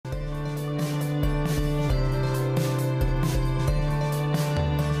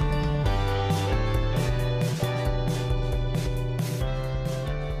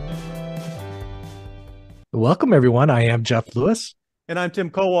Welcome, everyone. I am Jeff Lewis. And I'm Tim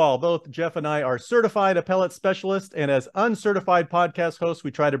Kowal. Both Jeff and I are certified appellate specialists, and as uncertified podcast hosts,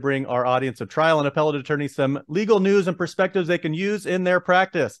 we try to bring our audience of trial and appellate attorneys some legal news and perspectives they can use in their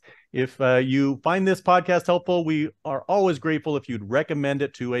practice. If you find this podcast helpful, we are always grateful if you'd recommend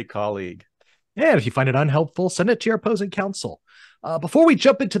it to a colleague. And if you find it unhelpful, send it to your opposing counsel. Before we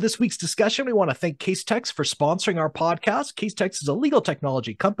jump into this week's discussion, we want to thank Casetext for sponsoring our podcast. Casetext is a legal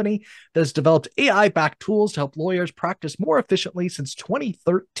technology company that has developed AI-backed tools to help lawyers practice more efficiently since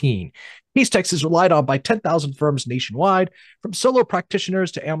 2013. Casetext is relied on by 10,000 firms nationwide, from solo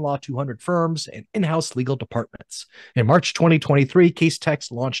practitioners to AmLaw 200 firms and in-house legal departments. In March 2023,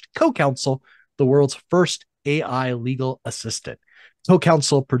 Casetext launched CoCounsel, the world's first AI legal assistant.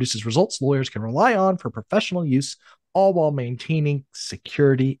 CoCounsel produces results lawyers can rely on for professional use, all while maintaining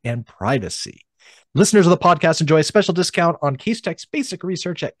security and privacy. Listeners of the podcast enjoy a special discount on Casetext basic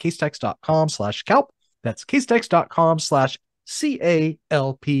research at casetext.com/CALP. That's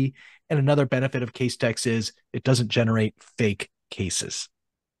casetext.com/CALP. And another benefit of Casetext is it doesn't generate fake cases.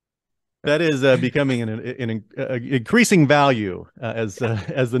 That is becoming an increasing value as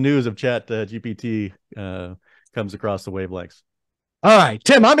the news of Chat GPT comes across the wavelengths. All right,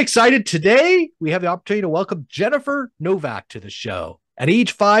 Tim, I'm excited. Today, we have the opportunity to welcome Jennifer Novak to the show. At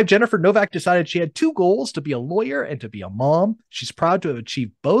age 5, Jennifer Novak decided she had two goals: to be a lawyer and to be a mom. She's proud to have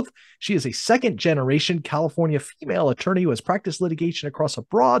achieved both. She is a second-generation California female attorney who has practiced litigation across a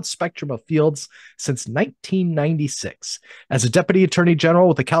broad spectrum of fields since 1996. As a deputy attorney general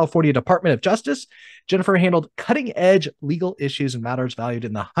with the California Department of Justice, Jennifer handled cutting-edge legal issues and matters valued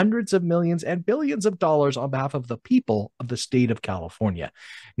in the hundreds of millions and billions of dollars on behalf of the people of the state of California.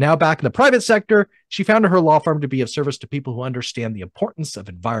 Now back in the private sector, she founded her law firm to be of service to people who understand the importance of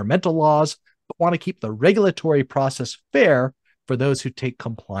environmental laws, but want to keep the regulatory process fair for those who take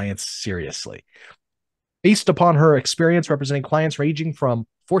compliance seriously. Based upon her experience representing clients ranging from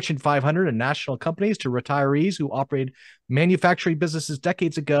Fortune 500 and national companies to retirees who operated manufacturing businesses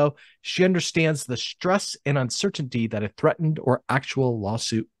decades ago, she understands the stress and uncertainty that a threatened or actual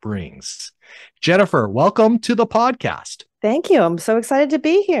lawsuit brings. Jennifer, welcome to the podcast. Thank you. I'm so excited to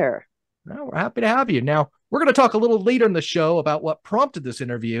be here. No, we're happy to have you. Now, we're going to talk a little later in the show about what prompted this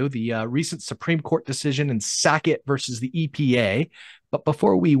interview, the recent Supreme Court decision in Sackett versus the EPA. But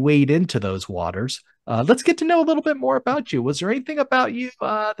before we wade into those waters, let's get to know a little bit more about you. Was there anything about you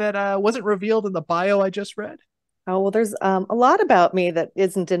that wasn't revealed in the bio I just read? Oh, well, there's a lot about me that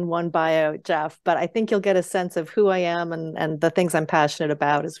isn't in one bio, Jeff, but I think you'll get a sense of who I am and the things I'm passionate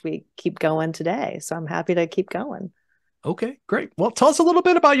about as we keep going today. So I'm happy to keep going. Okay, great. Well, tell us a little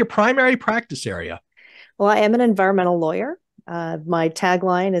bit about your primary practice area. Well, I am an environmental lawyer. My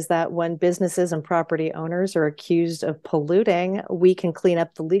tagline is that when businesses and property owners are accused of polluting, we can clean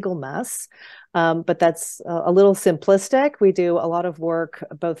up the legal mess. But that's a little simplistic. We do a lot of work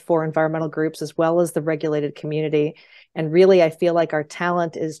both for environmental groups as well as the regulated community. And really, I feel like our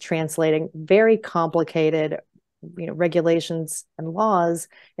talent is translating very complicated regulations and laws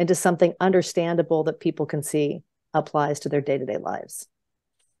into something understandable that people can see applies to their day-to-day lives.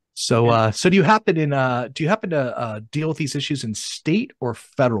 So, do you happen to deal with these issues in state or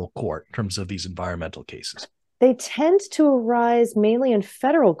federal court in terms of these environmental cases? They tend to arise mainly in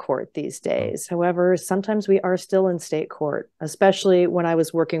federal court these days. However, sometimes we are still in state court, especially when I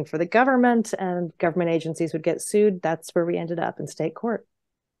was working for the government and government agencies would get sued. That's where we ended up, in state court.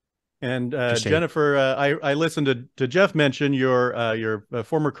 And Jennifer, I listened to Jeff mention your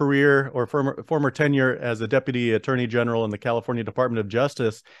former career or former tenure as a deputy attorney general in the California Department of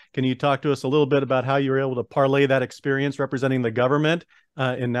Justice. Can you talk to us a little bit about how you were able to parlay that experience representing the government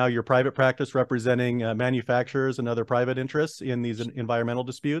and now your private practice representing manufacturers and other private interests in these environmental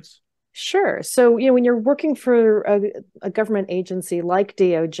disputes? Sure. So, when you're working for a government agency like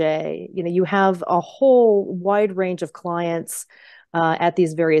DOJ, you have a whole wide range of clients at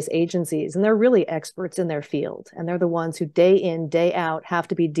these various agencies, and they're really experts in their field, and they're the ones who day in, day out have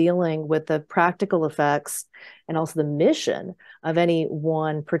to be dealing with the practical effects and also the mission of any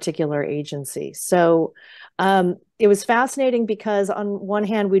one particular agency. So it was fascinating because on one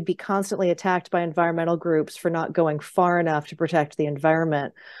hand, we'd be constantly attacked by environmental groups for not going far enough to protect the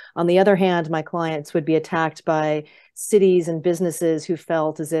environment. On the other hand, my clients would be attacked by cities and businesses who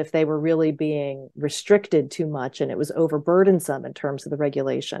felt as if they were really being restricted too much and it was overburdensome in terms of the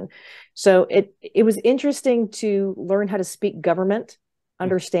regulation. So it was interesting to learn how to speak government,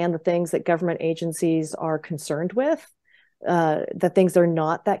 understand the things that government agencies are concerned with, the things they're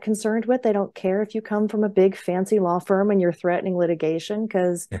not that concerned with. They don't care if you come from a big fancy law firm and you're threatening litigation,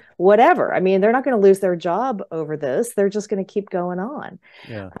 because whatever. I mean, they're not going to lose their job over this. They're just going to keep going on.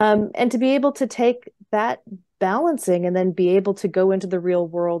 Yeah. And to be able to take that balancing and then be able to go into the real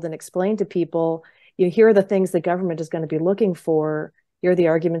world and explain to people, here are the things the government is going to be looking for. Here are the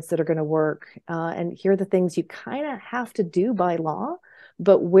arguments that are going to work. And here are the things you kind of have to do by law,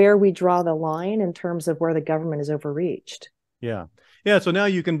 but where we draw the line in terms of where the government is overreached. Yeah. Yeah. So now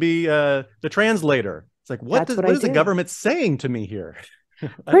you can be the translator. It's like, what is the government saying to me here?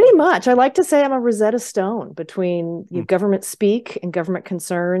 Pretty much. I like to say I'm a Rosetta Stone between government speak and government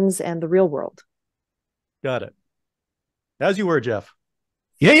concerns and the real world. Got it. As you were, Jeff.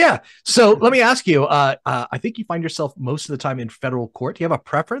 Yeah. So let me ask you, I think you find yourself most of the time in federal court. Do you have a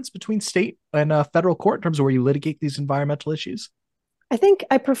preference between state and federal court in terms of where you litigate these environmental issues? I think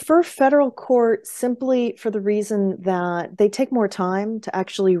I prefer federal court simply for the reason that they take more time to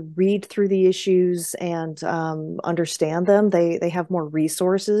actually read through the issues and understand them. They have more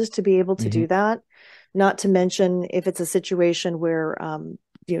resources to be able to do that. Not to mention, if it's a situation where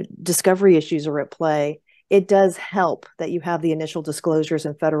discovery issues are at play, it does help that you have the initial disclosures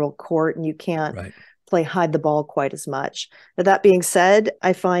in federal court and you can't play hide the ball quite as much. Now, that being said,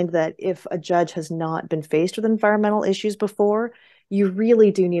 I find that if a judge has not been faced with environmental issues before, you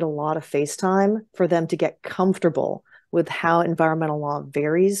really do need a lot of face time for them to get comfortable with how environmental law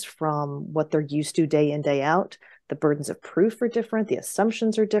varies from what they're used to day in, day out. The burdens of proof are different. The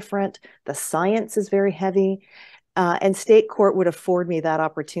assumptions are different. The science is very heavy. And state court would afford me that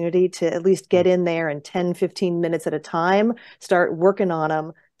opportunity to at least get in there and 10, 15 minutes at a time, start working on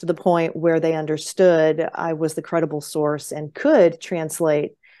them to the point where they understood I was the credible source and could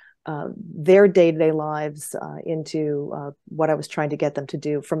translate their day-to-day lives into what I was trying to get them to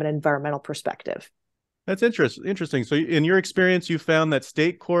do from an environmental perspective. That's interesting. So in your experience, you found that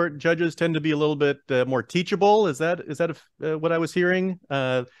state court judges tend to be a little bit more teachable. Is that what I was hearing?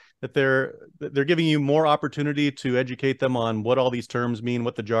 That they're giving you more opportunity to educate them on what all these terms mean,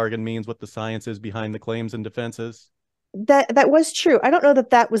 what the jargon means, what the science is behind the claims and defenses? That was true. I don't know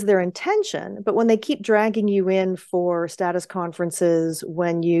that was their intention, but when they keep dragging you in for status conferences,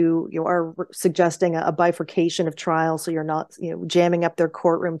 when you are suggesting a bifurcation of trial, so you're not jamming up their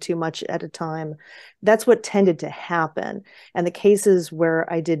courtroom too much at a time, that's what tended to happen. And the cases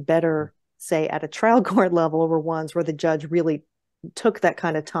where I did better, say at a trial court level, were ones where the judge really took that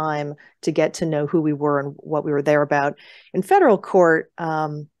kind of time to get to know who we were and what we were there about. In federal court,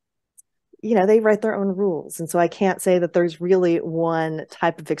 they write their own rules. And so I can't say that there's really one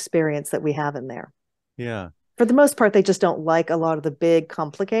type of experience that we have in there. Yeah. For the most part, they just don't like a lot of the big,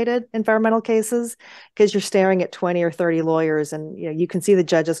 complicated environmental cases because you're staring at 20 or 30 lawyers and you can see the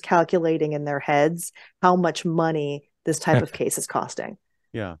judges calculating in their heads how much money this type of case is costing.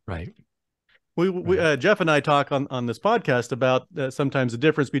 Yeah. Right. We Jeff and I talk on this podcast about sometimes the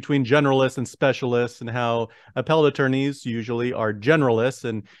difference between generalists and specialists, and how appellate attorneys usually are generalists,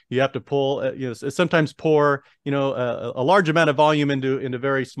 and you have to pull, sometimes pour, a large amount of volume into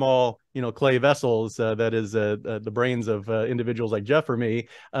very small, clay vessels. That is the brains of individuals like Jeff or me.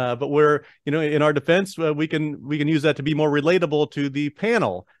 But we're, in our defense, we can use that to be more relatable to the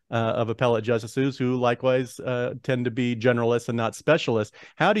panel of appellate justices who likewise tend to be generalists and not specialists.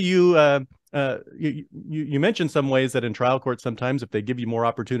 How do you you mentioned some ways that in trial court, sometimes if they give you more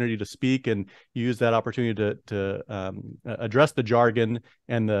opportunity to speak and you use that opportunity to address the jargon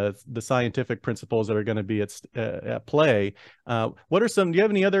and the scientific principles that are going to be at play, do you have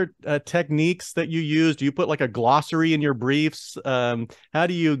any other techniques that you use? Do you put like a glossary in your briefs? How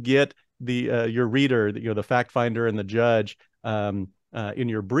do you get your reader, the fact finder and the judge, in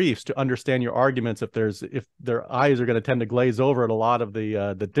your briefs to understand your arguments if their eyes are going to tend to glaze over at a lot of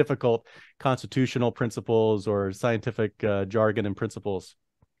the difficult constitutional principles or scientific jargon and principles?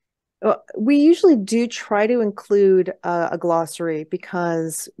 We usually do try to include a glossary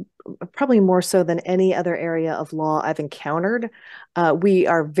because probably more so than any other area of law I've encountered, we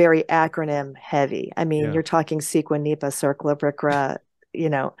are very acronym heavy. I mean, You're talking CEQA, NEPA, CERCLA, BRCRA,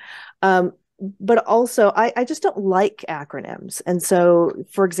 but also I just don't like acronyms. And so,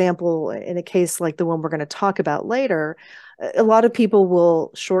 for example, in a case like the one we're going to talk about later, a lot of people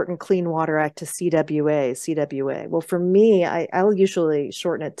will shorten Clean Water Act to CWA. Well, for me, I'll usually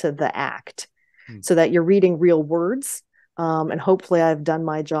shorten it to the Act so that you're reading real words. And hopefully I've done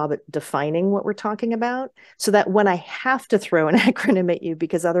my job at defining what we're talking about so that when I have to throw an acronym at you,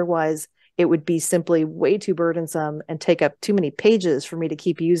 because otherwise it would be simply way too burdensome and take up too many pages for me to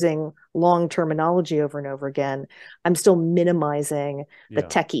keep using long terminology over and over again, I'm still minimizing the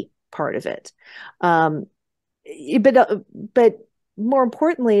techie part of it. But more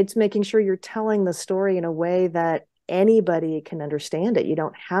importantly, it's making sure you're telling the story in a way that anybody can understand it. You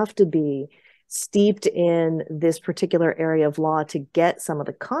don't have to be steeped in this particular area of law to get some of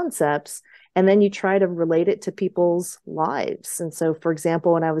the concepts, and then you try to relate it to people's lives. And so, for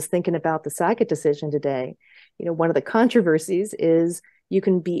example, when I was thinking about the Sackett decision today, one of the controversies is you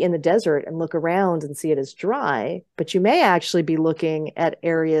can be in the desert and look around and see it as dry, but you may actually be looking at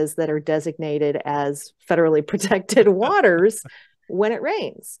areas that are designated as federally protected waters when it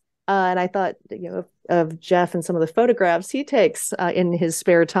rains. And I thought, of Jeff and some of the photographs he takes in his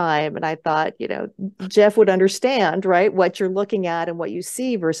spare time. And I thought, Jeff would understand, right, what you're looking at and what you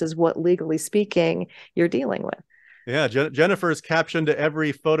see versus what, legally speaking, you're dealing with. Yeah, Jennifer's caption to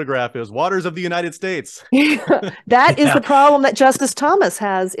every photograph is "Waters of the United States." That is the problem that Justice Thomas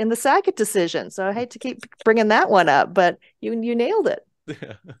has in the Sackett decision. So I hate to keep bringing that one up, but you nailed it.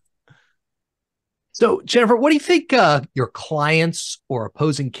 Yeah. So, Jennifer, what do you think your clients or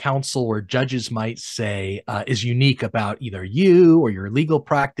opposing counsel or judges might say is unique about either you or your legal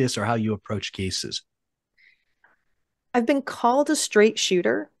practice or how you approach cases? I've been called a straight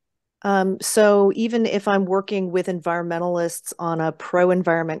shooter. So even if I'm working with environmentalists on a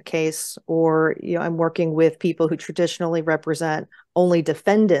pro-environment case, or I'm working with people who traditionally represent only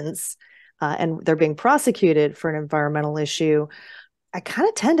defendants and they're being prosecuted for an environmental issue, I kind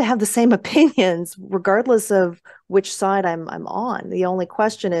of tend to have the same opinions regardless of which side I'm on. The only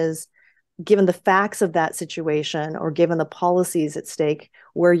question is, given the facts of that situation or given the policies at stake,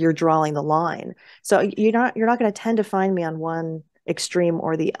 where you're drawing the line. So you're not going to tend to find me on one extreme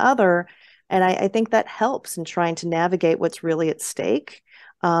or the other. And I think that helps in trying to navigate what's really at stake,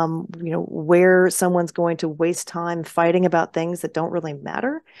 where someone's going to waste time fighting about things that don't really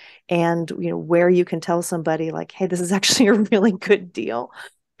matter, and where you can tell somebody like, hey, this is actually a really good deal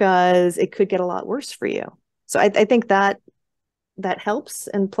because it could get a lot worse for you. So I think that helps.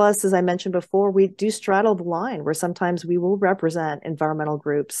 And plus, as I mentioned before, we do straddle the line where sometimes we will represent environmental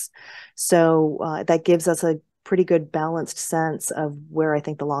groups. So that gives us a pretty good balanced sense of where I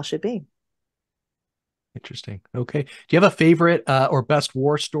think the law should be. Interesting. Okay. Do you have a favorite or best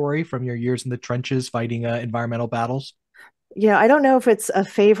war story from your years in the trenches fighting environmental battles? Yeah, I don't know if it's a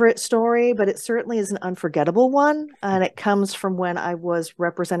favorite story, but it certainly is an unforgettable one. And it comes from when I was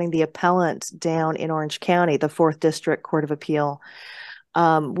representing the appellant down in Orange County, the 4th District Court of Appeal.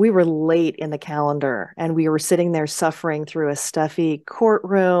 We were late in the calendar and we were sitting there suffering through a stuffy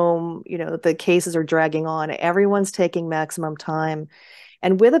courtroom. The cases are dragging on. Everyone's taking maximum time.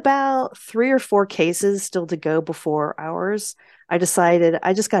 And with about 3 or 4 cases still to go before ours, I decided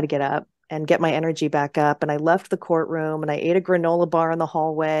I just got to get up and get my energy back up. And I left the courtroom and I ate a granola bar in the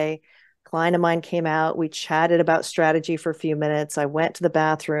hallway. A client of mine came out. We chatted about strategy for a few minutes. I went to the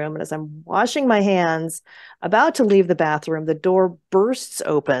bathroom. And as I'm washing my hands, about to leave the bathroom, the door bursts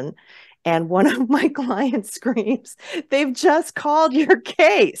open. And one of my clients screams, "They've just called your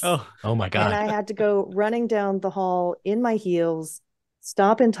case." Oh my God. And I had to go running down the hall in my heels,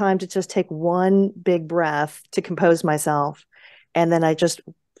 stop in time to just take one big breath to compose myself. And then I just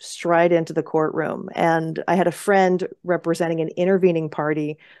stride into the courtroom. And I had a friend representing an intervening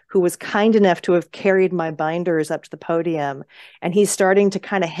party who was kind enough to have carried my binders up to the podium. And he's starting to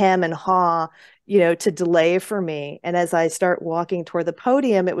kind of hem and haw, to delay for me. And as I start walking toward the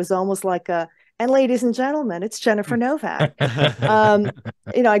podium, it was almost like and ladies and gentlemen, it's Jennifer Novak.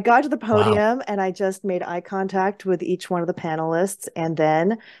 I got to the podium. Wow. And I just made eye contact with each one of the panelists. And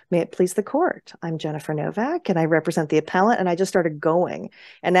then, may it please the court, I'm Jennifer Novak and I represent the appellant. And I just started going.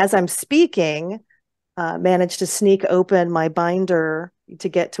 And as I'm speaking, managed to sneak open my binder to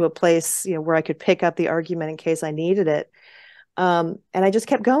get to a place, where I could pick up the argument in case I needed it. And I just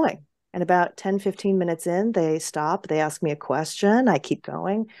kept going. And about 10, 15 minutes in, they stop. They ask me a question. I keep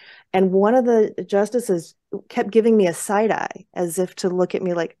going. And one of the justices kept giving me a side eye as if to look at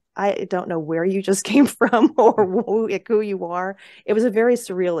me like, I don't know where you just came from or who you are. It was a very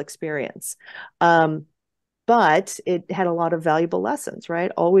surreal experience. But it had a lot of valuable lessons,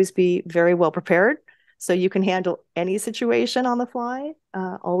 right? Always be very well prepared so you can handle any situation on the fly.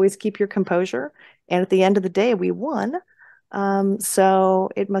 Always keep your composure. And at the end of the day, we won. So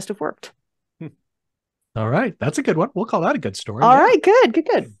it must have worked. All right. That's a good one. We'll call that a good story. All right.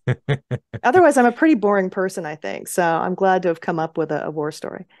 Good. Otherwise, I'm a pretty boring person, I think. So I'm glad to have come up with a war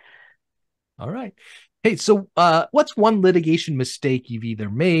story. All right. Hey, so what's one litigation mistake you've either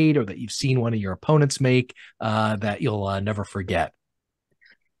made or that you've seen one of your opponents make that you'll never forget?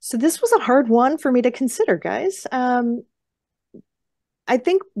 So this was a hard one for me to consider, guys. I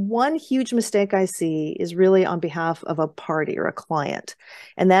think one huge mistake I see is really on behalf of a party or a client,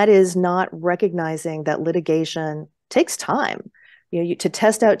 and that is not recognizing that litigation takes time. To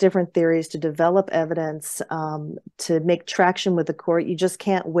test out different theories, to develop evidence, to make traction with the court. You just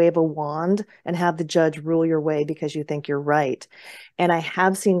can't wave a wand and have the judge rule your way because you think you're right. And I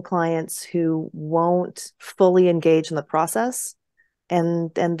have seen clients who won't fully engage in the process,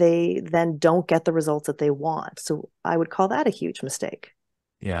 and they then don't get the results that they want. So I would call that a huge mistake.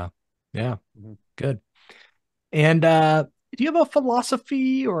 Yeah. Yeah. Good. And do you have a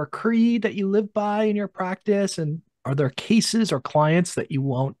philosophy or a creed that you live by in your practice? And are there cases or clients that you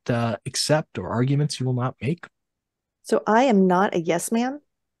won't accept or arguments you will not make? So I am not a yes man.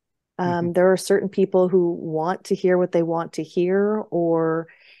 There are certain people who want to hear what they want to hear, or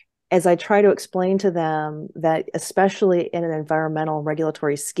as I try to explain to them that especially in an environmental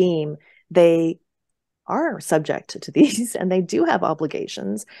regulatory scheme, they are subject to these and they do have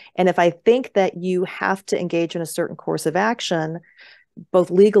obligations. And if I think that you have to engage in a certain course of action,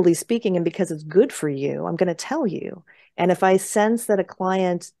 both legally speaking and because it's good for you, I'm going to tell you. And if I sense that a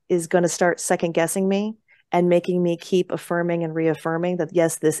client is going to start second guessing me and making me keep affirming and reaffirming that,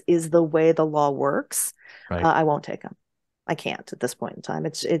 yes, this is the way the law works, right, I won't take them. I can't at this point in time.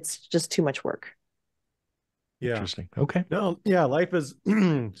 It's just too much work. Yeah. Interesting. Okay. No, yeah, life is,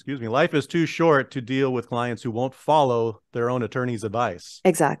 excuse me, life is too short to deal with clients who won't follow their own attorney's advice.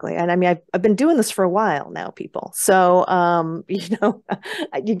 Exactly. And I mean, I've been doing this for a while now, people. So,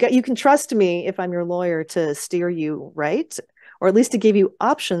 you can trust me if I'm your lawyer to steer you right, or at least to give you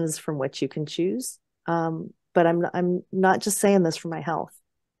options from which you can choose. But I'm not just saying this for my health.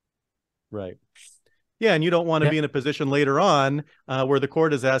 Right. Yeah, and you don't want to be in a position later on where the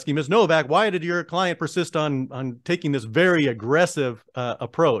court is asking, Ms. Novak, why did your client persist on taking this very aggressive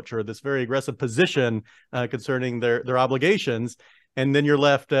approach or this very aggressive position concerning their obligations? And then you're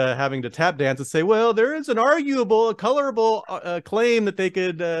left having to tap dance and say, well, there is an arguable, a colorable claim that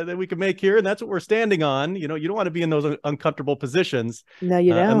that we could make here, and that's what we're standing on. You don't want to be in those uncomfortable positions. No,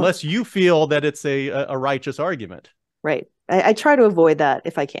 you don't. Unless you feel that it's a righteous argument. Right. I try to avoid that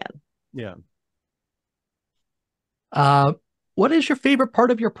if I can. Yeah. What is your favorite part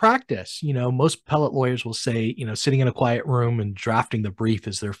of your practice? Most appellate lawyers will say, sitting in a quiet room and drafting the brief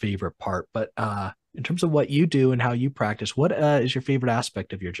is their favorite part. But in terms of what you do and how you practice, what is your favorite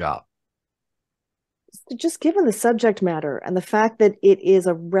aspect of your job? Just given the subject matter and the fact that it is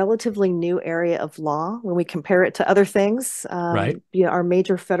a relatively new area of law when we compare it to other things. Right. Our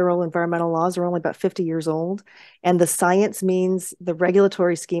major federal environmental laws are only about 50 years old, and the science means the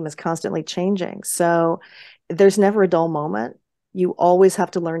regulatory scheme is constantly changing. So there's never a dull moment. You always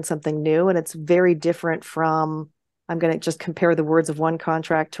have to learn something new, and it's very different from, I'm going to just compare the words of one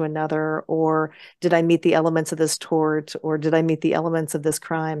contract to another, or did I meet the elements of this tort, or did I meet the elements of this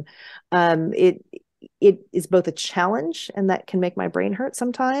crime? It is both a challenge, and that can make my brain hurt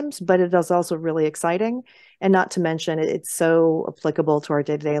sometimes, but it is also really exciting. And not to mention, it's so applicable to our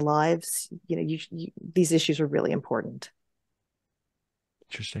day-to-day lives. These issues are really important.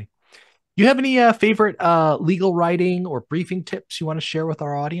 Interesting. Do you have any favorite legal writing or briefing tips you want to share with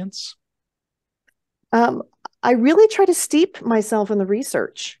our audience? I really try to steep myself in the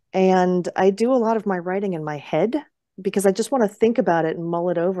research, and I do a lot of my writing in my head because I just want to think about it and mull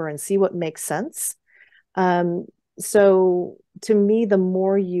it over and see what makes sense. So to me, the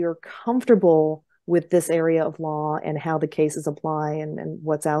more you're comfortable with this area of law and how the cases apply and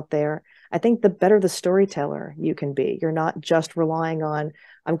what's out there, I think the better the storyteller you can be. You're not just relying on,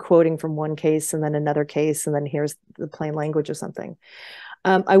 I'm quoting from one case and then another case, and then here's the plain language of something.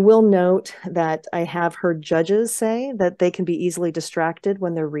 I will note that I have heard judges say that they can be easily distracted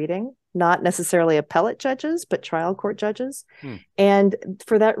when they're reading, not necessarily appellate judges, but trial court judges. And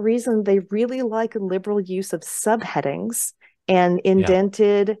for that reason, they really like a liberal use of subheadings and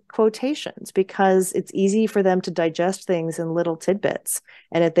indented quotations, because it's easy for them to digest things in little tidbits.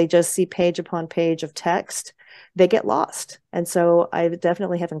 And if they just see page upon page of text, they get lost. And so I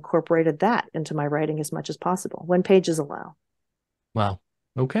definitely have incorporated that into my writing as much as possible when pages allow. Wow.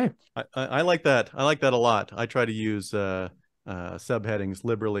 Okay. I like that. I like that a lot. I try to use subheadings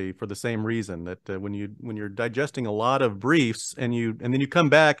liberally for the same reason that when you're digesting a lot of briefs and then you come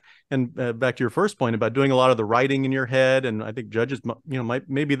back and back to your first point about doing a lot of the writing in your head, and I think judges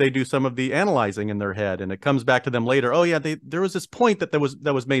maybe they do some of the analyzing in their head, and it comes back to them later, oh yeah, there was this point that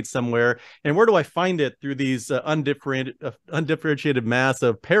was made somewhere, and where do I find it? Through these undifferentiated mass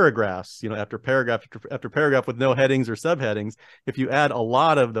of paragraphs, after paragraph after paragraph with no headings or subheadings. If you add a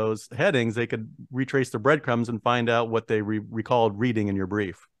lot of those headings, they could retrace the breadcrumbs and find out what they recalled reading in your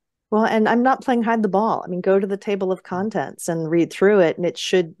brief. Well, and I'm not playing hide the ball. I mean, go to the table of contents and read through it, and it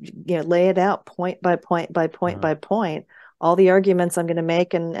should, lay it out point by point by point by point, all the arguments I'm going to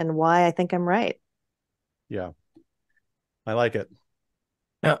make and why I think I'm right. Yeah, I like it.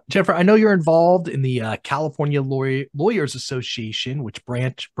 Now, Jennifer, I know you're involved in the California Lawyers Association, which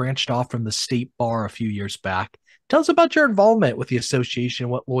branched off from the state bar a few years back. Tell us about your involvement with the association,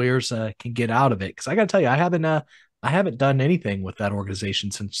 what lawyers can get out of it. Because I got to tell you, I haven't done anything with that organization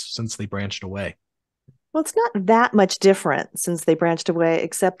since they branched away. Well, it's not that much different since they branched away,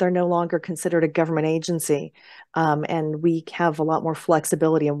 except they're no longer considered a government agency, and we have a lot more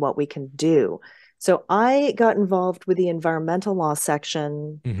flexibility in what we can do. So I got involved with the environmental law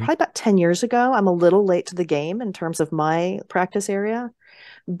section probably about 10 years ago. I'm a little late to the game in terms of my practice area,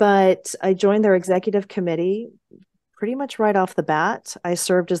 but I joined their executive committee pretty much right off the bat. I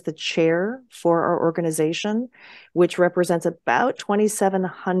served as the chair for our organization, which represents about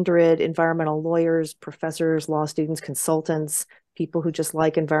 2,700 environmental lawyers, professors, law students, consultants, people who just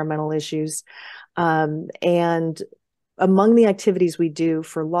like environmental issues. And among the activities we do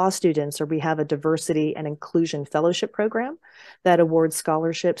for law students, we have a diversity and inclusion fellowship program that awards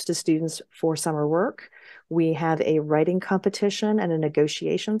scholarships to students for summer work. We have a writing competition and a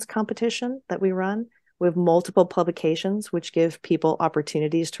negotiations competition that we run. We have multiple publications which give people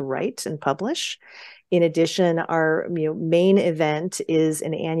opportunities to write and publish. In addition, our main event is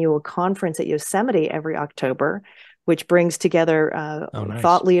an annual conference at Yosemite every October, which brings together nice.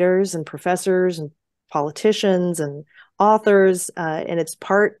 thought leaders and professors and politicians and authors, and it's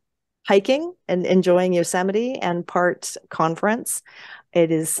part hiking and enjoying Yosemite and part conference. It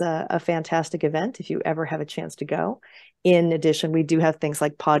is a fantastic event if you ever have a chance to go. In addition, we do have things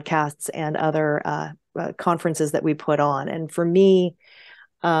like podcasts and other conferences that we put on. And for me,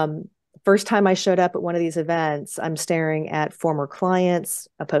 first time I showed up at one of these events, I'm staring at former clients,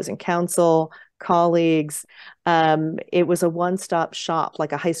 opposing counsel, colleagues. It was a one-stop shop,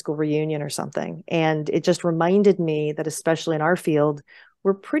 like a high school reunion or something. And it just reminded me that, especially in our field,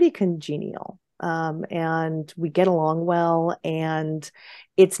 we're pretty congenial. And we get along well. And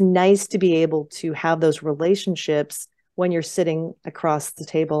it's nice to be able to have those relationships when you're sitting across the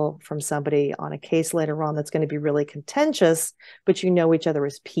table from somebody on a case later on that's going to be really contentious, but you know each other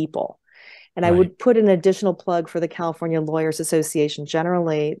as people. And I would put an additional plug for the California Lawyers Association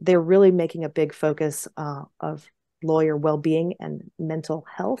generally. They're really making a big focus of lawyer well-being and mental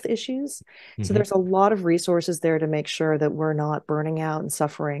health issues. So there's a lot of resources there to make sure that we're not burning out and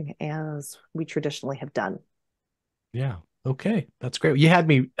suffering as we traditionally have done. Yeah. Okay. That's great. You had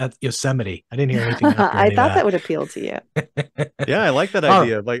me at Yosemite. I didn't hear anything after I thought that would appeal to you. Yeah, I like that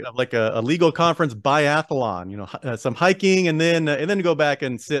idea. Like a legal conference biathlon, some hiking and then go back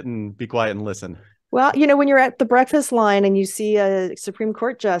and sit and be quiet and listen. Well, when you're at the breakfast line and you see a Supreme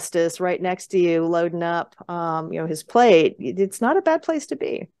Court justice right next to you loading up, his plate, it's not a bad place to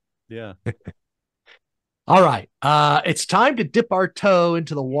be. Yeah. All right. It's time to dip our toe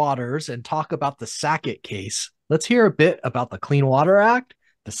into the waters and talk about the Sackett case. Let's hear a bit about the Clean Water Act,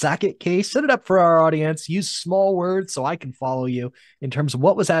 the Sackett case. Set it up for our audience. Use small words so I can follow you in terms of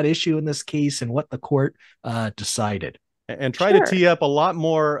what was at issue in this case and what the court decided. And try to tee up a lot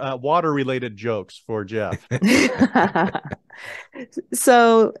more water-related jokes for Jeff.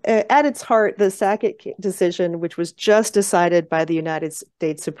 So at its heart, the Sackett decision, which was just decided by the United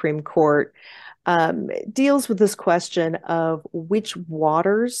States Supreme Court, deals with this question of which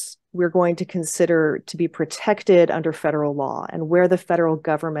waters we're going to consider to be protected under federal law and where the federal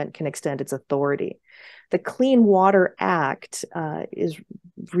government can extend its authority. The Clean Water Act is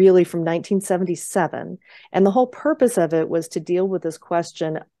really from 1977, and the whole purpose of it was to deal with this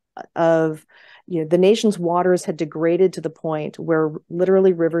question of, the nation's waters had degraded to the point where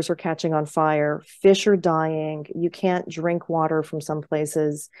literally rivers are catching on fire, fish are dying, you can't drink water from some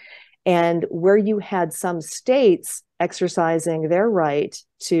places. And where you had some states exercising their right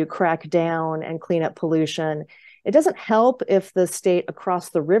to crack down and clean up pollution, it doesn't help if the state across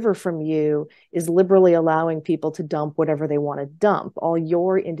the river from you is liberally allowing people to dump whatever they want to dump. All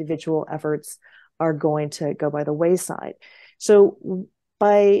your individual efforts are going to go by the wayside. So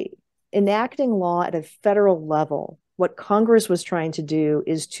by enacting law at a federal level, what Congress was trying to do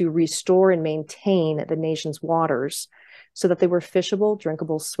is to restore and maintain the nation's waters so that they were fishable,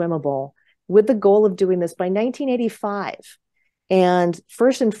 drinkable, swimmable, with the goal of doing this by 1985. And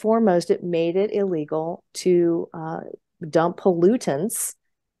first and foremost, it made it illegal to dump pollutants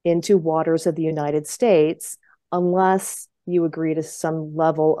into waters of the United States unless you agree to some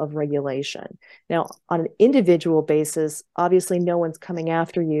level of regulation. Now, on an individual basis, obviously no one's coming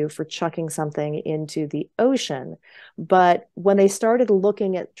after you for chucking something into the ocean. But when they started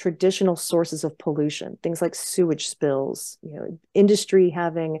looking at traditional sources of pollution, things like sewage spills, industry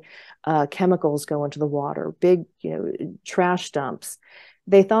having chemicals go into the water, big, trash dumps,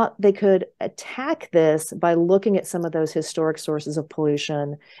 they thought they could attack this by looking at some of those historic sources of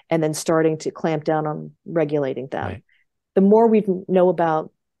pollution and then starting to clamp down on regulating them. Right. The more we know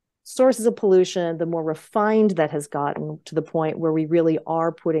about sources of pollution, the more refined that has gotten, to the point where we really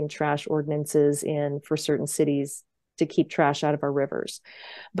are putting trash ordinances in for certain cities to keep trash out of our rivers.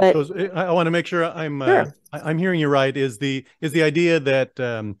 But so I want to make sure sure. I'm hearing you right. Is the idea that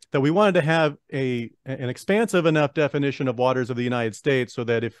that we wanted to have an expansive enough definition of waters of the United States, so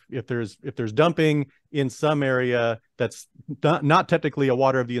that if there's dumping in some area that's not technically a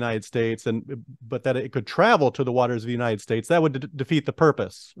water of the United States, but that it could travel to the waters of the United States, that would defeat the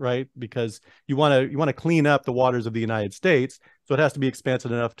purpose, right? Because you want to clean up the waters of the United States, so it has to be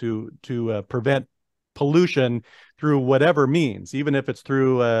expansive enough to prevent pollution through whatever means, even if it's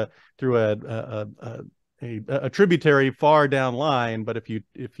through a tributary far down line. But if you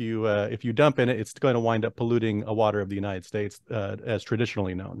dump in it, it's going to wind up polluting a water of the United States as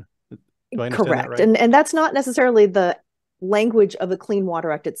traditionally known. Do I understand Correct. that right? And that's not necessarily the language of the Clean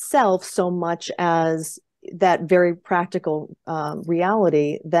Water Act itself, so much as that very practical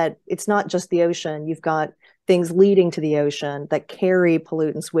reality that it's not just the ocean. You've got things leading to the ocean that carry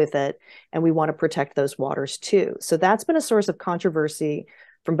pollutants with it, and we want to protect those waters too. So that's been a source of controversy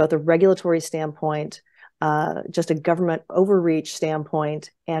from both a regulatory standpoint, just a government overreach standpoint,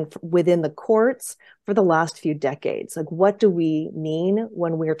 and within the courts for the last few decades. Like, what do we mean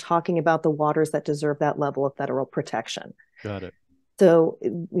when we're talking about the waters that deserve that level of federal protection? Got it. So,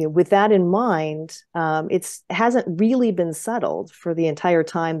 with that in mind, it hasn't really been settled for the entire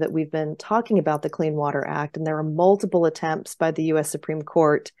time that we've been talking about the Clean Water Act. And there are multiple attempts by the U.S. Supreme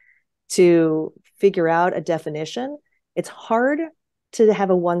Court to figure out a definition. It's hard to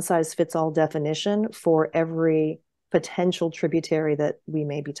have a one-size-fits-all definition for every potential tributary that we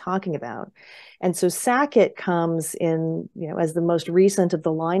may be talking about. And so Sackett comes in, as the most recent of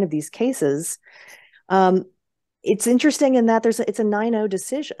the line of these cases. It's interesting in that it's a 9-0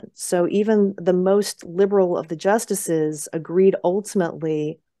 decision. So even the most liberal of the justices agreed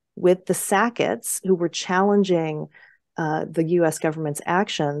ultimately with the Sacketts, who were challenging the U.S. government's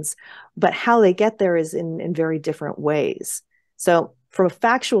actions, but how they get there is in very different ways. So from a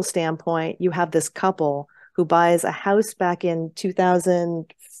factual standpoint, you have this couple who buys a house back in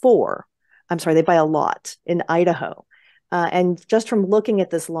 2004. I'm sorry, they buy a lot in Idaho. And just from looking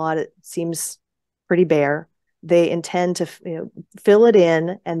at this lot, it seems pretty bare. They intend to fill it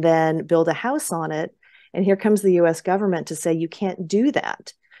in and then build a house on it. And here comes the U.S. government to say you can't do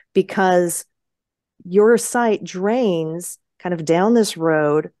that because your site drains kind of down this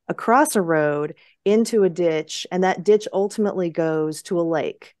road, across a road, into a ditch, and that ditch ultimately goes to a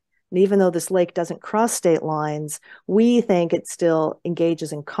lake. And even though this lake doesn't cross state lines, we think it still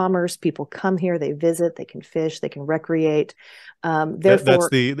engages in commerce. People come here, they visit, they can fish, they can recreate. Therefore,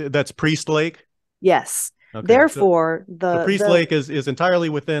 that's Priest Lake? Yes. Okay. Therefore, the Priest Lake is entirely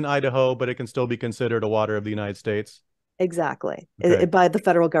within Idaho, but it can still be considered a water of the United States. Exactly, okay. By the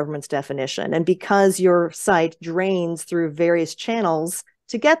federal government's definition. And because your site drains through various channels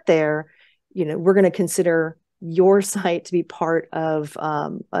to get there, we're going to consider your site to be part of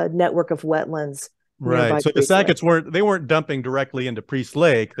a network of wetlands. Right. So the Sacketts weren't dumping directly into Priest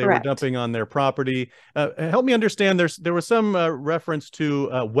Lake. They Correct. were dumping on their property. Help me understand. There was some reference to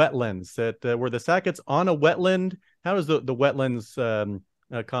wetlands. That were the Sacketts on a wetland? How does the wetlands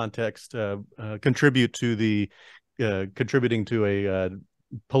context contribute to the contributing to a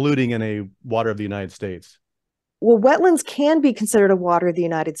polluting in a water of the United States? Well, wetlands can be considered a water of the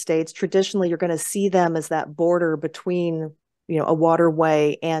United States. Traditionally, you're going to see them as that border between a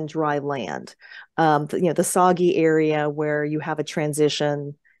waterway and dry land. The soggy area where you have a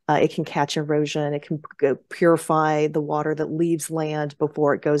transition, it can catch erosion, it can purify the water that leaves land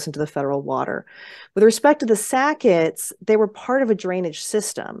before it goes into the federal water. With respect to the Sacketts, they were part of a drainage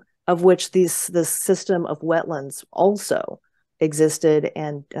system of which this system of wetlands also existed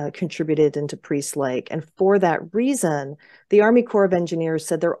and contributed into Priest Lake. And for that reason, the Army Corps of Engineers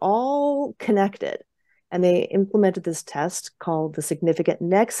said they're all connected. And they implemented this test called the significant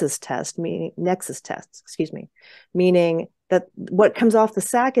nexus test, meaning that what comes off the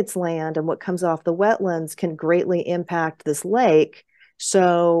Sackett's land and what comes off the wetlands can greatly impact this lake.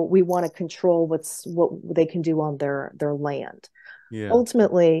 So we want to control what they can do on their land.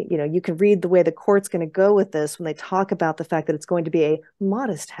 Ultimately, you can read the way the court's going to go with this when they talk about the fact that it's going to be a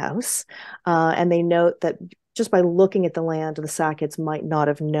modest house. And they note that just by looking at the land, the Sacketts might not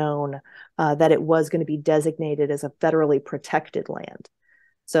have known that it was going to be designated as a federally protected land.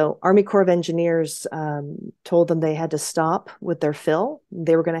 So Army Corps of Engineers told them they had to stop with their fill.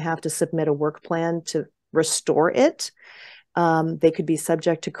 They were going to have to submit a work plan to restore it. They could be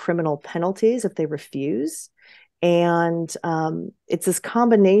subject to criminal penalties if they refuse. And it's this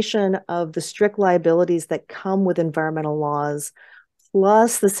combination of the strict liabilities that come with environmental laws,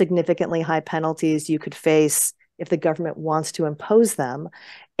 plus the significantly high penalties you could face if the government wants to impose them,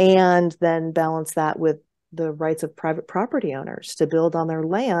 and then balance that with the rights of private property owners to build on their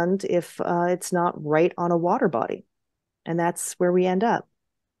land if it's not right on a water body. And that's where we end up.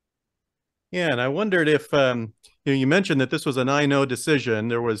 Yeah, and I wondered if, you mentioned that this was an 9-0 decision.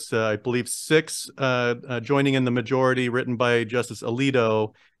 There was, I believe, 6 joining in the majority written by Justice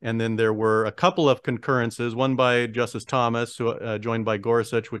Alito, and then there were a couple of concurrences, one by Justice Thomas, who joined by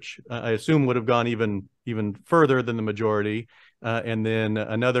Gorsuch, which I assume would have gone even further than the majority, and then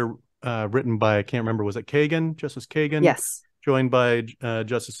another written by, I can't remember, was it Kagan, Justice Kagan? Yes. Joined by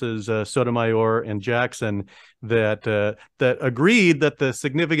Justices Sotomayor and Jackson, that agreed that the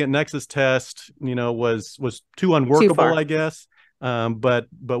significant nexus test, was too unworkable, I guess, but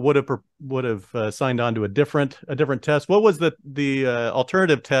would have signed on to a different test. What was the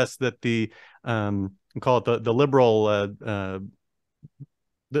alternative test that the call it the liberal the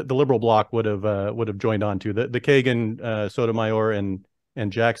liberal bloc would have joined on to? The Kagan, Sotomayor,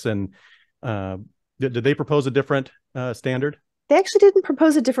 and Jackson. Did they propose a different standard? They actually didn't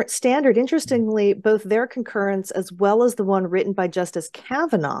propose a different standard. Interestingly, both their concurrence as well as the one written by Justice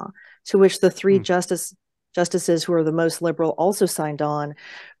Kavanaugh, to which the 3 justices who are the most liberal also signed on,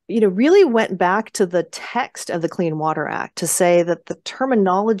 really went back to the text of the Clean Water Act to say that the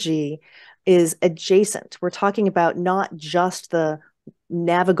terminology is adjacent. We're talking about not just the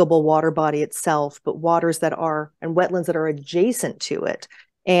navigable water body itself, but waters that are and wetlands that are adjacent to it.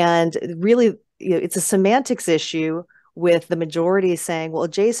 And really, it's a semantics issue, with the majority saying, well,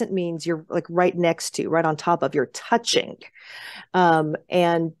 adjacent means you're like right next to, right on top of, you're touching.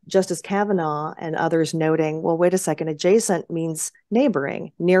 And Justice Kavanaugh and others noting, well, wait a second, adjacent means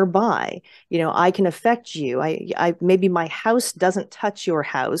neighboring, nearby. I can affect you. I maybe my house doesn't touch your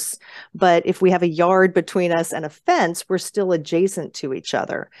house, but if we have a yard between us and a fence, we're still adjacent to each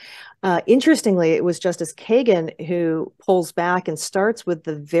other. Interestingly, it was Justice Kagan who pulls back and starts with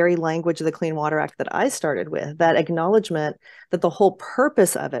the very language of the Clean Water Act that I started with, that acknowledgement that the whole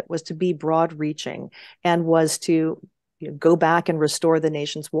purpose of it was to be broad-reaching and was to go back and restore the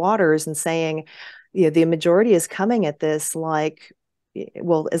nation's waters, and saying, the majority is coming at this like,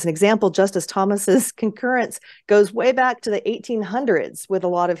 well, as an example, Justice Thomas's concurrence goes way back to the 1800s with a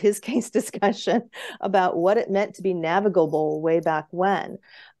lot of his case discussion about what it meant to be navigable way back when.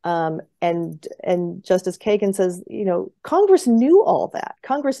 And Justice Kagan says, Congress knew all that.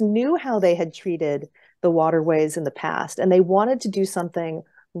 Congress knew how they had treated the waterways in the past, and they wanted to do something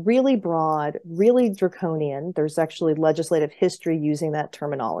really broad, really draconian. There's actually legislative history using that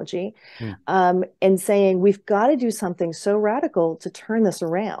terminology, and saying we've got to do something so radical to turn this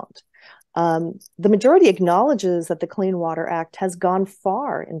around. The majority acknowledges that the Clean Water Act has gone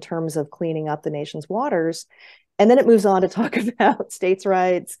far in terms of cleaning up the nation's waters. And then it moves on to talk about states'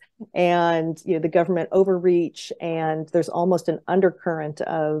 rights and the government overreach. And there's almost an undercurrent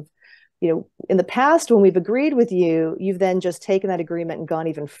of, in the past, when we've agreed with you, you've then just taken that agreement and gone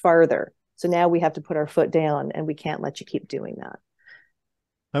even farther. So now we have to put our foot down, and we can't let you keep doing that.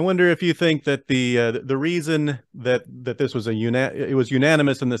 I wonder if you think that the reason that this was it was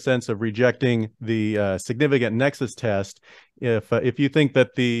unanimous in the sense of rejecting the significant nexus test, if you think that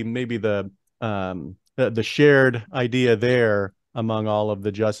maybe the shared idea there among all of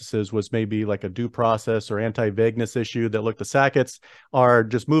the justices was maybe like a due process or anti-vagueness issue, that look, the Sacketts are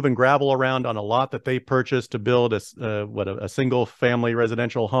just moving gravel around on a lot that they purchased to build a single family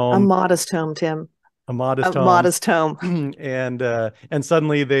residential home. A modest home, Tim. A modest home. And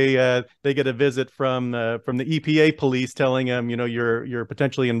suddenly they get a visit from the EPA police telling them, you're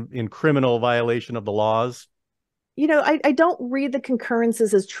potentially in criminal violation of the laws. I don't read the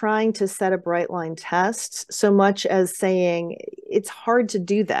concurrences as trying to set a bright line test so much as saying it's hard to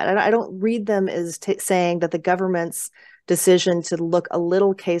do that. And I don't read them as saying that the government's decision to look a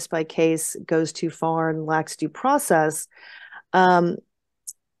little case by case goes too far and lacks due process.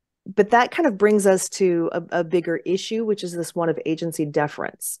 But that kind of brings us to a bigger issue, which is this one of agency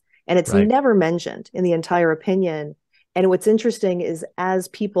deference. And it's never mentioned in the entire opinion. And what's interesting is, as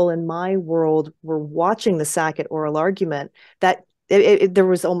people in my world were watching the Sackett oral argument, that there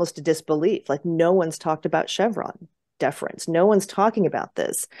was almost a disbelief, like no one's talked about Chevron deference. No one's talking about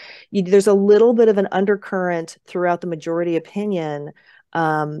this. There's a little bit of an undercurrent throughout the majority opinion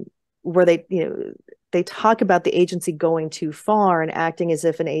where they talk about the agency going too far and acting as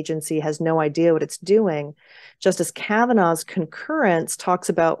if an agency has no idea what it's doing. Justice Kavanaugh's concurrence talks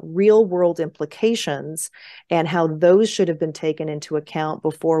about real world implications and how those should have been taken into account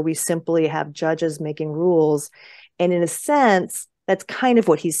before we simply have judges making rules. And in a sense, that's kind of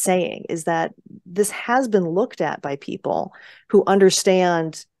what he's saying, is that this has been looked at by people who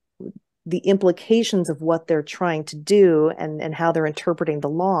understand the implications of what they're trying to do and how they're interpreting the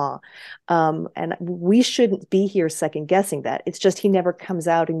law. And we shouldn't be here second guessing that. It's just he never comes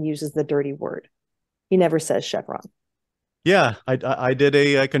out and uses the dirty word. He never says Chevron. Yeah, I did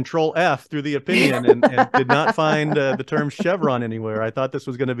a control F through the opinion and did not find the term Chevron anywhere. I thought this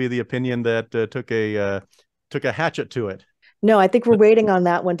was going to be the opinion that took a hatchet to it. No, I think we're waiting on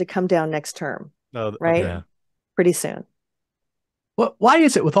that one to come down next term. Oh, right? Okay. Pretty soon. Well, why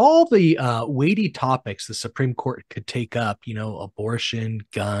is it with all the weighty topics the Supreme Court could take up, abortion,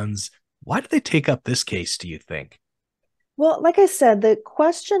 guns, why do they take up this case, do you think? Well, like I said, the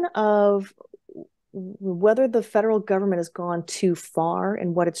question of whether the federal government has gone too far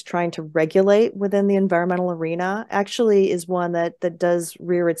in what it's trying to regulate within the environmental arena actually is one that does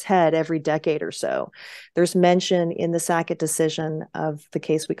rear its head every decade or so. There's mention in the Sackett decision of the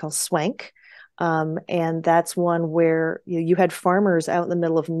case we call Swank. And that's one where you had farmers out in the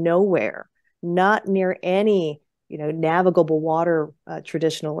middle of nowhere, not near any, navigable water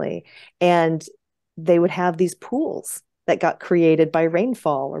traditionally. And they would have these pools that got created by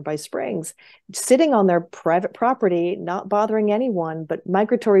rainfall or by springs, sitting on their private property, not bothering anyone, but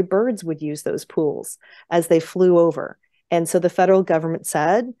migratory birds would use those pools as they flew over. And so the federal government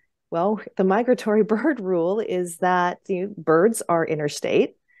said, well, the migratory bird rule is that birds are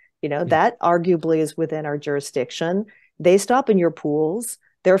interstate. That arguably is within our jurisdiction. They stop in your pools.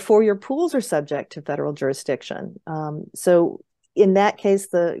 Therefore, your pools are subject to federal jurisdiction. So in that case,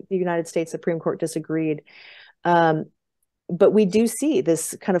 the United States Supreme Court disagreed. But we do see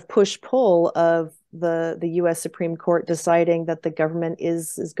this kind of push-pull of the U.S. Supreme Court deciding that the government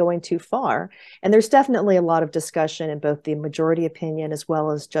is going too far. And there's definitely a lot of discussion in both the majority opinion as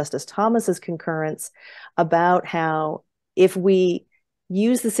well as Justice Thomas's concurrence about how if we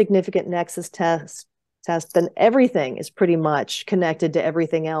use the significant nexus test, then everything is pretty much connected to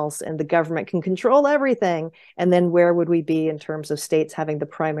everything else, and the government can control everything. And then where would we be in terms of states having the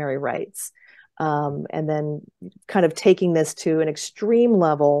primary rights? And then kind of taking this to an extreme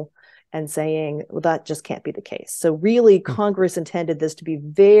level and saying, well, that just can't be the case. So really, Congress intended this to be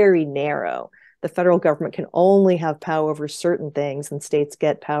very narrow. The federal government can only have power over certain things, and states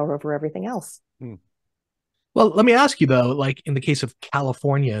get power over everything else. Well, let me ask you, though, like in the case of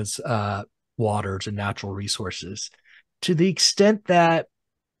California's waters and natural resources, to the extent that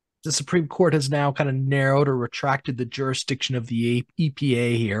the Supreme Court has now kind of narrowed or retracted the jurisdiction of the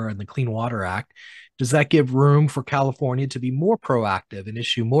EPA here and the Clean Water Act, does that give room for California to be more proactive and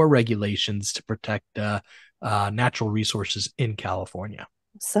issue more regulations to protect natural resources in California?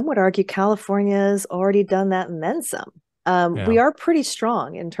 Some would argue California has already done that and then some. We are pretty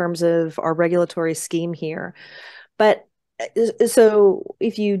strong in terms of our regulatory scheme here. But so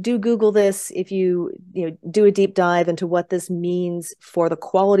if you do Google this, if you do a deep dive into what this means for the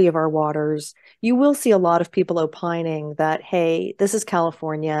quality of our waters, you will see a lot of people opining that, hey, this is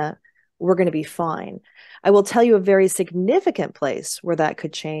California, we're going to be fine. I will tell you a very significant place where that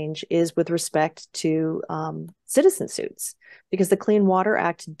could change is with respect to citizen suits, because the Clean Water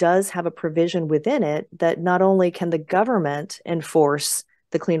Act does have a provision within it that not only can the government enforce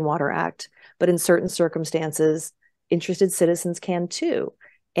the Clean Water Act, but in certain circumstances, interested citizens can too.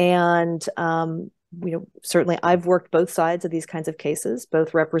 And certainly I've worked both sides of these kinds of cases,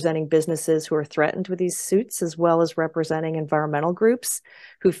 both representing businesses who are threatened with these suits, as well as representing environmental groups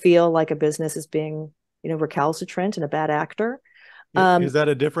who feel like a business is being, recalcitrant and a bad actor. Is that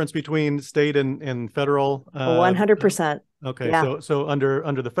a difference between state and federal? 100%. Okay, yeah. So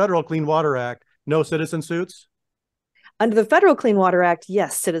under the Federal Clean Water Act, no citizen suits? Under the Federal Clean Water Act,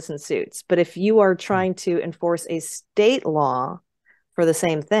 yes, citizen suits. But if you are trying to enforce a state law for the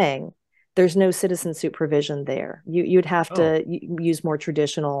same thing, there's no citizen suit provision there. You'd have to use more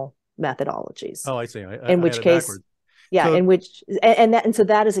traditional methodologies. Oh, I see. In which case, yeah, so, so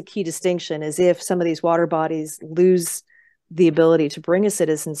that is a key distinction, is if some of these water bodies lose the ability to bring a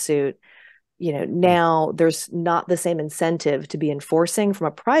citizen suit, now there's not the same incentive to be enforcing from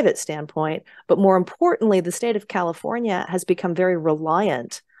a private standpoint. But more importantly, the state of California has become very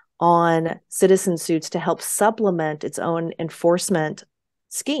reliant on citizen suits to help supplement its own enforcement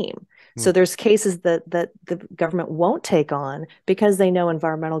scheme. So there's cases that the government won't take on because they know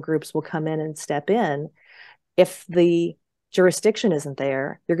environmental groups will come in and step in. If the jurisdiction isn't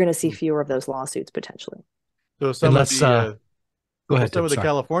there, you're going to see fewer of those lawsuits potentially. So some of the go ahead, some of the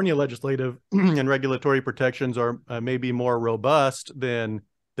California legislative and regulatory protections are maybe more robust than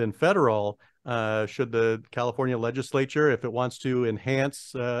federal. Should the California legislature, if it wants to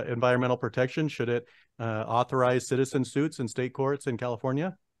enhance environmental protection, should it authorize citizen suits in state courts in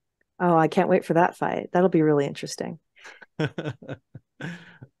California? Oh, I can't wait for that fight. That'll be really interesting.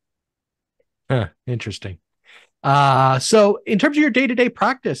 Interesting. So in terms of your day-to-day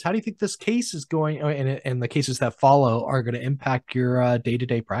practice, how do you think this case is going, and the cases that follow are going to impact your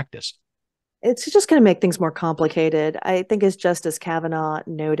day-to-day practice? It's just going to make things more complicated. I think, as Justice Kavanaugh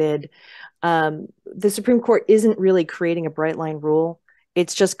noted, the Supreme Court isn't really creating a bright line rule.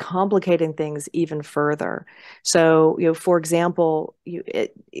 It's just complicating things even further. So, for example,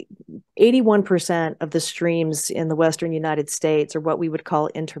 81% of the streams in the Western United States are what we would call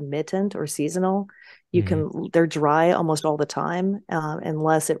intermittent or seasonal. They're dry almost all the time,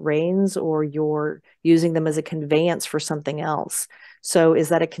 unless it rains or you're using them as a conveyance for something else. So is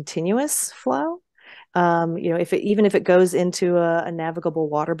that a continuous flow? Even if it goes into a navigable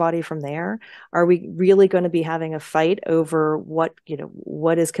water body from there, are we really going to be having a fight over what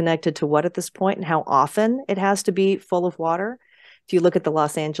is connected to what at this point and how often it has to be full of water? If you look at the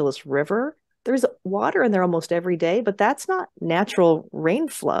Los Angeles River, there's water in there almost every day, but that's not natural rain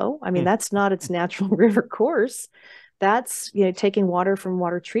flow. I mean, that's not its natural river course. That's taking water from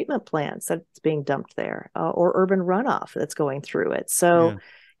water treatment plants that's being dumped there, or urban runoff that's going through it. So,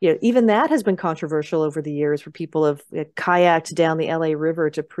 even that has been controversial over the years, where people have kayaked down the LA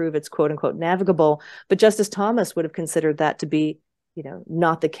River to prove it's quote unquote navigable. But Justice Thomas would have considered that to be,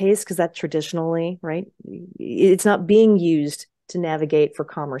 not the case, because that traditionally, right, it's not being used to navigate for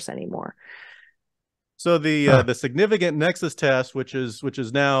commerce anymore. So the significant nexus test, which is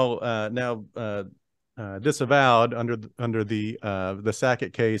now disavowed under the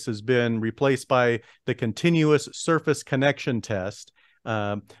Sackett case, has been replaced by the continuous surface connection test.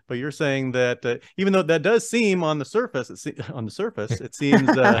 But you're saying that even though that does seem on the surface, it seems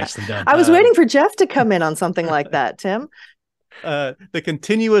nicely done. I was waiting for Jeff to come in on something like that, Tim. The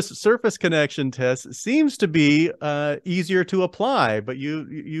continuous surface connection test seems to be easier to apply, but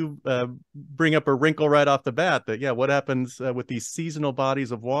you bring up a wrinkle right off the bat that, what happens with these seasonal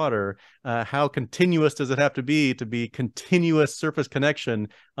bodies of water? How continuous does it have to be continuous surface connection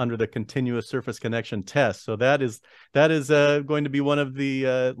under the continuous surface connection test? So that is going to be one of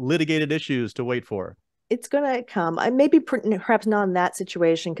the litigated issues to wait for. It's going to come. Perhaps not in that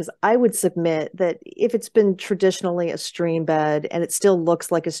situation, because I would submit that if it's been traditionally a stream bed and it still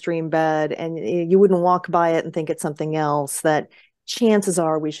looks like a stream bed and you wouldn't walk by it and think it's something else, that chances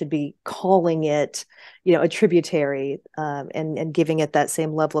are we should be calling it, a tributary, and giving it that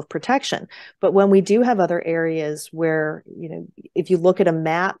same level of protection. But when we do have other areas where, if you look at a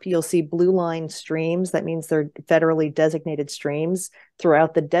map, you'll see blue line streams. That means they're federally designated streams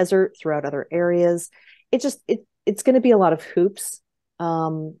throughout the desert, throughout other areas. It's going to be a lot of hoops,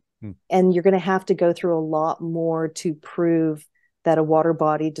 and you're going to have to go through a lot more to prove that a water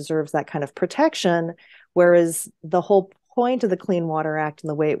body deserves that kind of protection. Whereas the whole point of the Clean Water Act and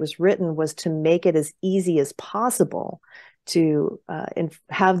the way it was written was to make it as easy as possible to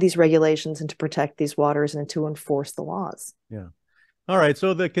have these regulations and to protect these waters and to enforce the laws. Yeah. All right.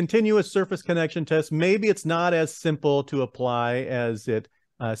 So the continuous surface connection test, maybe it's not as simple to apply as it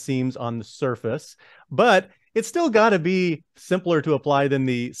seems on the surface, but it's still got to be simpler to apply than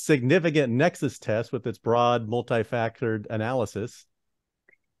the significant nexus test with its broad multi-factored analysis.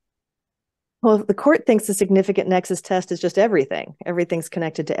 Well, the court thinks the significant nexus test is just everything. Everything's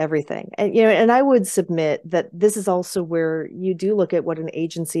connected to everything. And, and I would submit that this is also where you do look at what an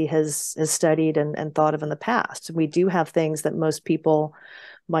agency has studied and thought of in the past. We do have things that most people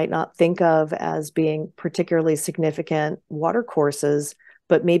might not think of as being particularly significant water courses,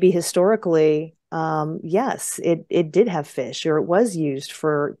 but maybe historically, yes, it did have fish, or it was used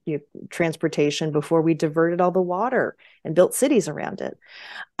for transportation before we diverted all the water and built cities around it.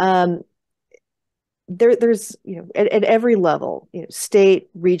 There's at every level, state,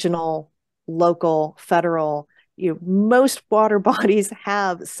 regional, local, federal, most water bodies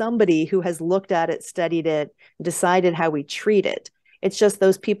have somebody who has looked at it, studied it, decided how we treat it. It's just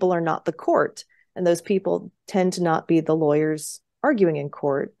those people are not the court, and those people tend to not be the lawyers arguing in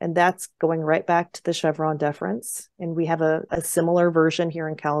court. And that's going right back to the Chevron deference. And we have a similar version here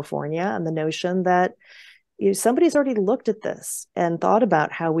in California, and the notion that somebody's already looked at this and thought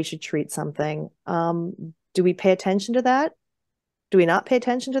about how we should treat something. Do we pay attention to that? Do we not pay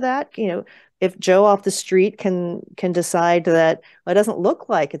attention to that? If Joe off the street can decide that, well, it doesn't look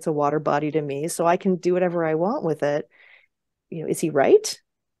like it's a water body to me, so I can do whatever I want with it. Is he right?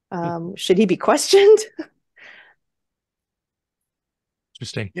 Should he be questioned?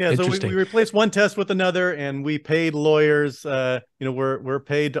 Interesting. Yeah, so we replaced one test with another, and we paid lawyers. We're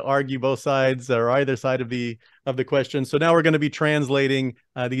paid to argue both sides or either side of the question. So now we're going to be translating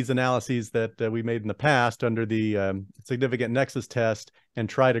these analyses that we made in the past under the significant nexus test and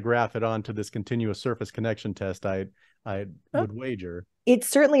try to graph it onto this continuous surface connection test. I would wager. It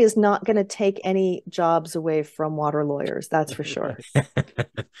certainly is not going to take any jobs away from water lawyers. That's for sure.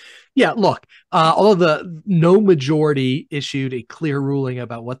 Yeah, look, although no majority issued a clear ruling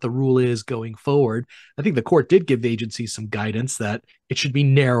about what the rule is going forward, I think the court did give the agency some guidance that it should be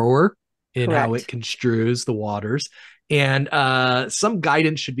narrower in Correct. how it construes the waters. And some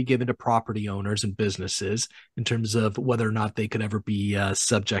guidance should be given to property owners and businesses in terms of whether or not they could ever be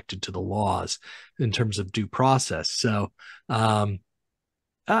subjected to the laws in terms of due process. So, I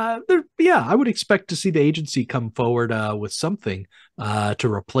would expect to see the agency come forward with something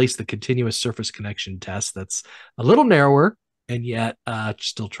to replace the continuous surface connection test that's a little narrower and yet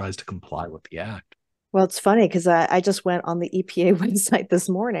still tries to comply with the act. Well, it's funny because I just went on the EPA website this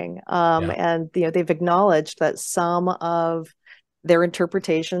morning, and they've acknowledged that some of their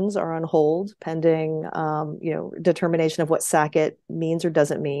interpretations are on hold pending determination of what Sackett means or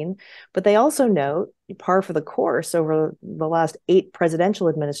doesn't mean. But they also note, par for the course over the last 8 presidential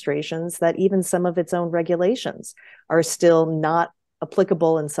administrations, that even some of its own regulations are still not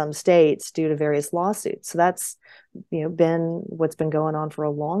applicable in some states due to various lawsuits. So that's been what's been going on for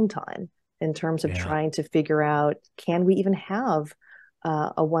a long time in terms of trying to figure out, can we even have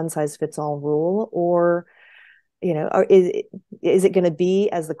a one-size-fits-all rule, or is it going to be,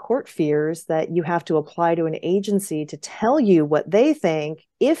 as the court fears, that you have to apply to an agency to tell you what they think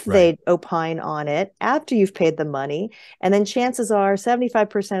if they opine on it after you've paid the money, and then chances are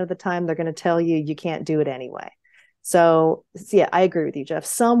 75% of the time they're going to tell you you can't do it anyway. So yeah, I agree with you, Jeff.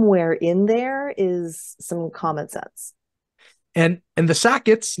 Somewhere in there is some common sense. And the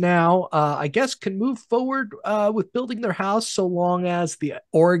Sacketts now, I guess, can move forward with building their house so long as the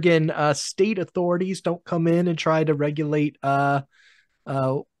Oregon state authorities don't come in and try to regulate the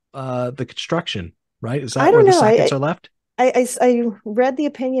construction. Right? Is that where the Sacketts are left? I read the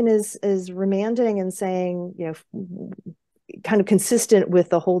opinion is remanding and saying, kind of consistent with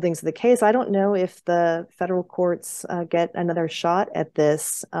the holdings of the case. I don't know if the federal courts get another shot at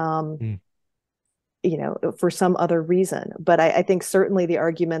this. For some other reason. But I think certainly the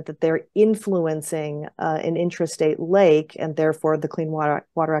argument that they're influencing an intrastate lake and therefore the Clean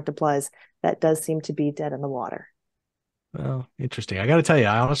Water Act applies, that does seem to be dead in the water. Well, interesting. I got to tell you,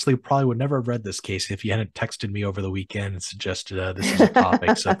 I honestly probably would never have read this case if you hadn't texted me over the weekend and suggested this is a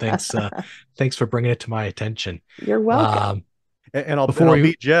topic. So thanks for bringing it to my attention. You're welcome. And I'll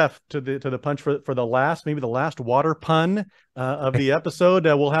beat Jeff to the punch for the last water pun of the episode.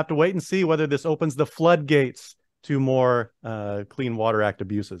 We'll have to wait and see whether this opens the floodgates to more Clean Water Act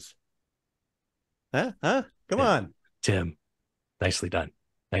abuses. Come on, Tim. Nicely done.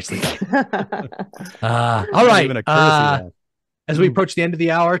 All right. As we approach the end of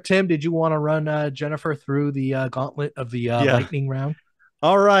the hour, Tim, did you want to run Jennifer through the gauntlet of the lightning round?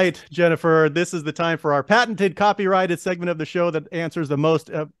 All right, Jennifer, this is the time for our patented copyrighted segment of the show that answers the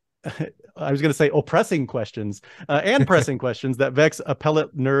most, I was going to say oppressing questions and pressing questions that vex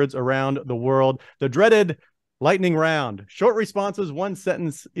appellate nerds around the world. The dreaded lightning round. Short responses, one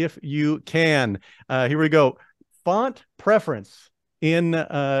sentence if you can. Here we go. Font preference in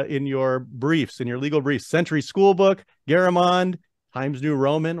your briefs, in your legal briefs. Century School Book, Garamond, Times New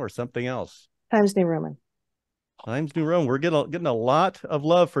Roman, or something else? Times New Roman. Times New Roman. We're getting a lot of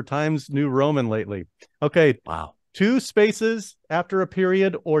love for Times New Roman lately. Okay. Wow. 2 spaces after a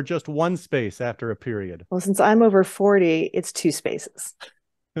period or just 1 space after a period? Well, since I'm over 40, it's 2 spaces.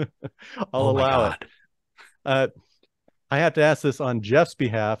 I'll allow it. I have to ask this on Jeff's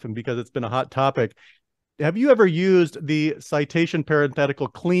behalf, and because it's been a hot topic. Have you ever used the citation parenthetical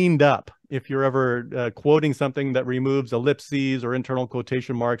cleaned up? If you're ever quoting something that removes ellipses or internal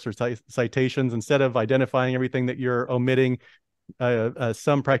quotation marks or citations, instead of identifying everything that you're omitting,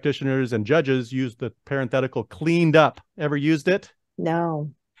 some practitioners and judges use the parenthetical cleaned up. Ever used it?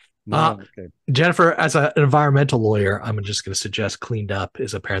 No. Okay. Jennifer, as an environmental lawyer, I'm just going to suggest cleaned up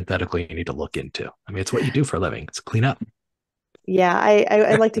is a parenthetical you need to look into. I mean, it's what you do for a living. It's clean up. Yeah,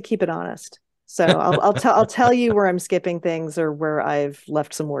 I like to keep it honest. So I'll tell you where I'm skipping things or where I've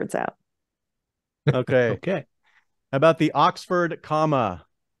left some words out. Okay. Okay. How about the Oxford comma,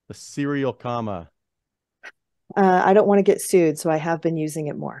 the serial comma? I don't want to get sued, so I have been using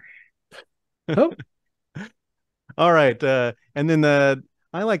it more. Oh. All right. And then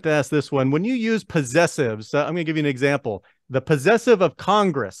I like to ask this one. When you use possessives, I'm going to give you an example. The possessive of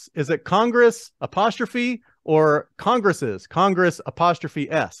Congress, is it Congress apostrophe or Congresses? Congress apostrophe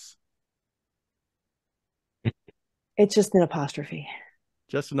S? It's just an apostrophe.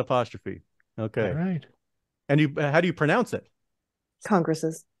 Just an apostrophe. Okay. All right. And how do you pronounce it?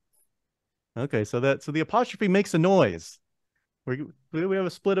 Congresses. Okay, so the apostrophe makes a noise. We have a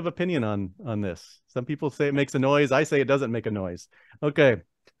split of opinion on this. Some people say it makes a noise. I say it doesn't make a noise. Okay.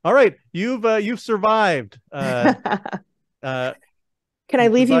 All right. You've survived. Can I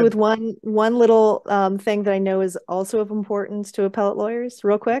leave you with one little thing that I know is also of importance to appellate lawyers,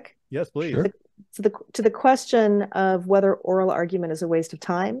 real quick? Yes, please. Sure. To the question of whether oral argument is a waste of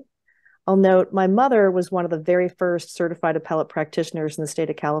time, I'll note my mother was one of the very first certified appellate practitioners in the state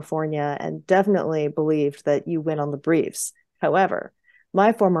of California and definitely believed that you win on the briefs. However,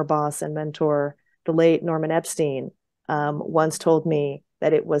 my former boss and mentor, the late Norman Epstein, once told me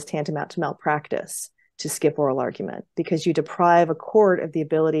that it was tantamount to malpractice to skip oral argument because you deprive a court of the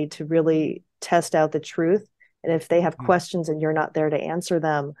ability to really test out the truth. And if they have questions and you're not there to answer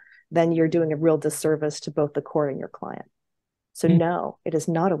them, then you're doing a real disservice to both the court and your client. So no, it is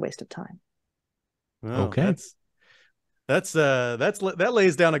not a waste of time. Wow, okay. That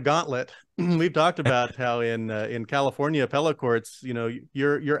lays down a gauntlet. We've talked about how in California appellate courts,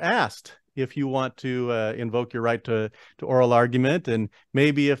 you're asked if you want to invoke your right to oral argument, and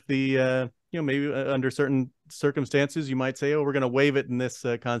maybe if the maybe under certain circumstances you might say, oh, we're going to waive it in this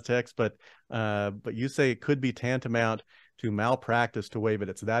context, but you say it could be tantamount to malpractice to waive it.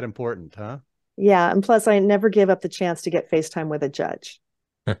 It's that important, huh? Yeah, and plus I never give up the chance to get FaceTime with a judge.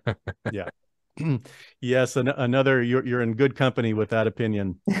 Yeah. Yes, another you're in good company with that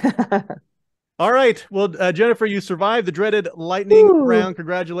opinion. All right. Well, Jennifer, you survived the dreaded lightning round.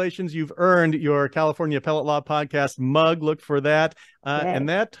 Congratulations. You've earned your California Appellate Law Podcast mug. Look for that. And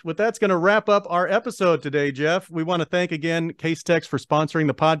that's going to wrap up our episode today, Jeff. We want to thank again Casetext for sponsoring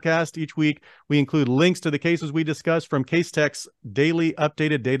the podcast. Each week, we include links to the cases we discuss from Casetext's daily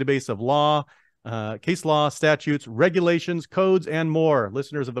updated database of law, case law, statutes, regulations, codes, and more.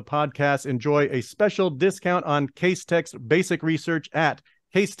 Listeners of the podcast enjoy a special discount on Casetext basic research at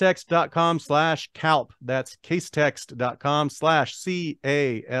casetext.com/CALP. That's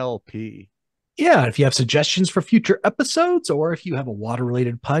casetext.com/CALP. Yeah, if you have suggestions for future episodes, or if you have a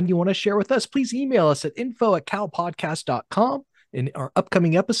water-related pun you want to share with us, please email us at info@calpodcast.com. In our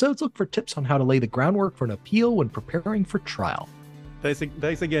upcoming episodes, look for tips on how to lay the groundwork for an appeal when preparing for trial.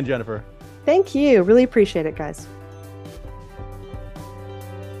 Thanks again, Jennifer. Thank you. Really appreciate it, guys.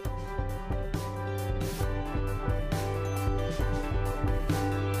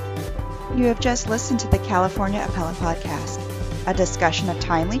 You have just listened to the California Appellate Podcast, a discussion of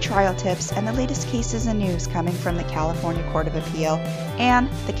timely trial tips and the latest cases and news coming from the California Court of Appeal and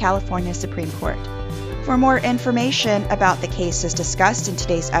the California Supreme Court. For more information about the cases discussed in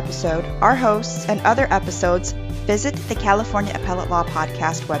today's episode, our hosts, and other episodes, visit the California Appellate Law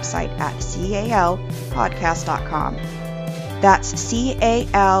Podcast website at calpodcast.com. That's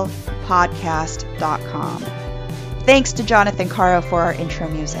calpodcast.com. Thanks to Jonathan Caro for our intro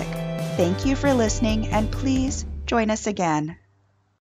music. Thank you for listening, and please join us again.